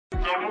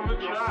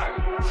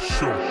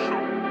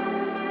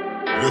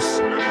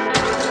Listen.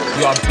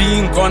 Yo, I've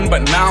been gone,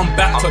 but now I'm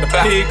back. So the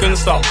pagans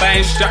start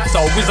buying straps.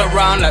 I'll whiz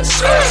around like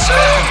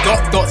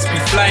dots be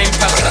flying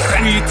past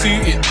like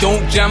 3-2. It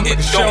don't jam, put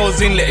the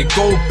shells in, let it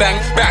go bang.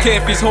 Don't care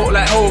if it's hot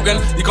like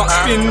Hogan. You can't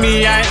spin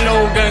me, I ain't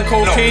Logan.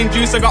 Cocaine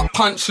juice, I got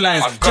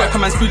punchlines. Jerk a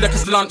man's food like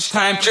it's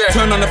lunchtime.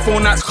 Turn on the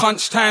phone, that's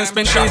crunch time.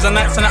 Spend days and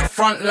nights on that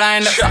front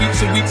line. That's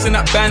weeks and weeks in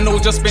that bando.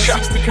 Just spent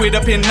 60 quid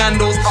up in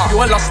Nando's. Yo,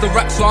 I lost the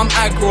rack, so I'm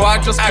aggro.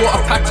 I just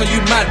bought a pack, are you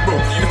mad, bro?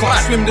 You can't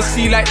swim the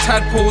sea like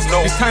tadpoles.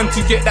 It's time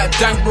to get that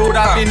dank road.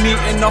 I've been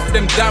eating off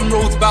them damn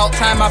roads. About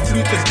time I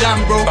flew to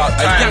damn, bro. I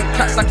yank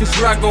cats like it's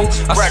Rago.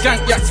 I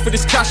skank yaks for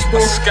this cash, bro.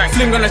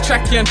 Fling on a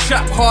tracky and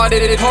trap hard.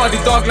 It hardy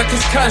dog like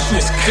it's casual.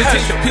 They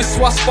take the piss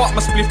so I spark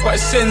my spliff, but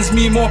it sends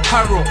me more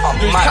paro.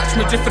 You catch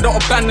me drift, don't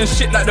abandon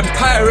shit like them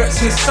pirates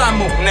in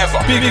Samo. Never.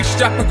 Big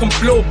strap, I can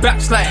blow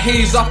backs like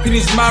haze up in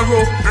his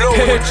marrow.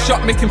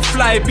 Headshot make him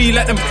fly, be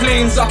like them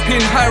planes up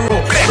in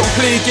Harrow. Don't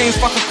play games,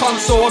 fuck a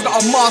console. I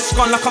got a mask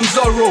on like I'm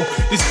Zorro.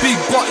 This big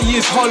body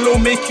is hollow,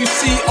 make you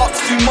see up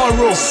tomorrow.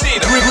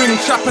 Ring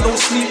trap, I don't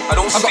sleep. I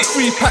got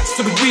 3 packs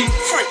for the week.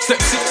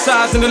 Slept 6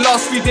 hours in the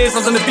last 3 days. I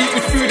was on the beat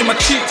with food in my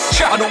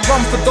cheeks. I don't run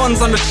for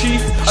dons, I'm the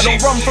chief. I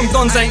don't run from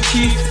dons, I ain't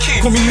Keith.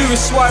 Call me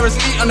Luis Suarez,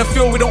 eat on the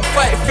field. We don't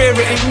fight fair,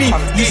 it ain't me.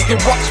 Used to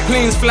watch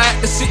planes fly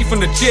at the city from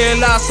the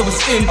JLR, so I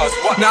was in.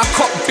 Now I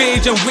cop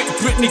beige and whip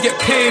Britney, get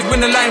paid when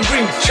the line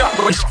rings.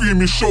 I'm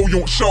screaming, show, you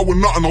don't shower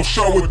nothing, I'll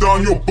shower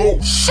down your boat.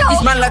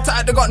 These man like to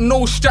act, they got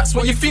no straps.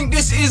 What you think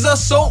this is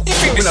assault?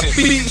 When a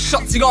beat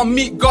shots, you gotta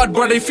meet God,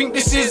 bro. They think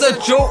this is a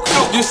joke.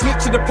 You sneak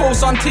to the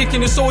post, I'm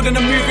taking your soul and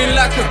I'm moving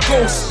like a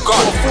ghost.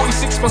 Got a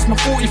 46 plus my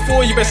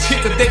 44, you best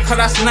hit the deck, cause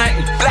that's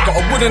 90. Got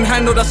a wooden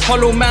handle, that's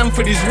hollow man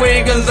for these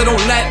wagons that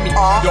don't like me.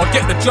 Yo, I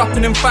get the drop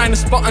and then find the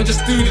spot and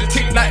just do the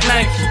tick like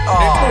Nike.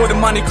 They pour the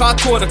money, car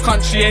tour the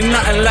country, ain't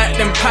nothing like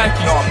them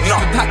packies.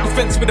 Attack the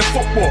fence with a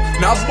football,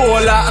 now I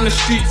ball out on the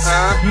streets.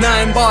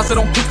 9 bars, I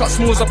don't pick up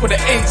smalls, I put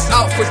the 8s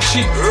out for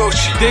cheap.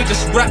 They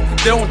just rap,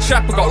 they don't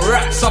trap, I got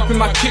racks up in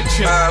my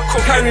kitchen.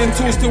 Carrying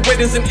tools to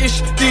weddings and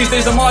ish, these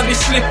days I'm hardly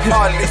slipping.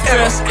 The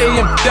first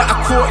AM that I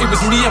caught, it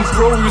was me and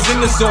bro, he was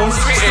in the zone.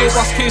 Still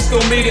boss case,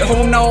 still made it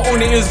home, now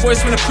only his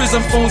voice when the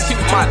prison phones keep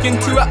talking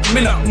to at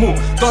minute more.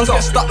 Dons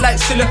get stuck like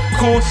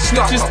silicone,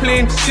 snitches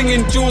playing,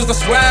 singing jewels,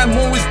 that's why I'm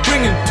always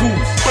bringing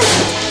tools.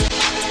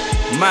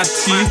 Mad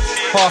T,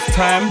 half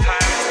time.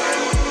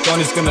 Don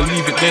is gonna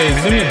leave it there,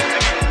 isn't he?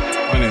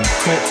 I didn't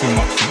talk too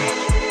much.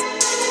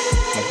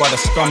 My brother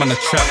scum on the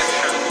trap.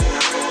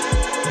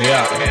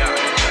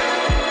 Yeah.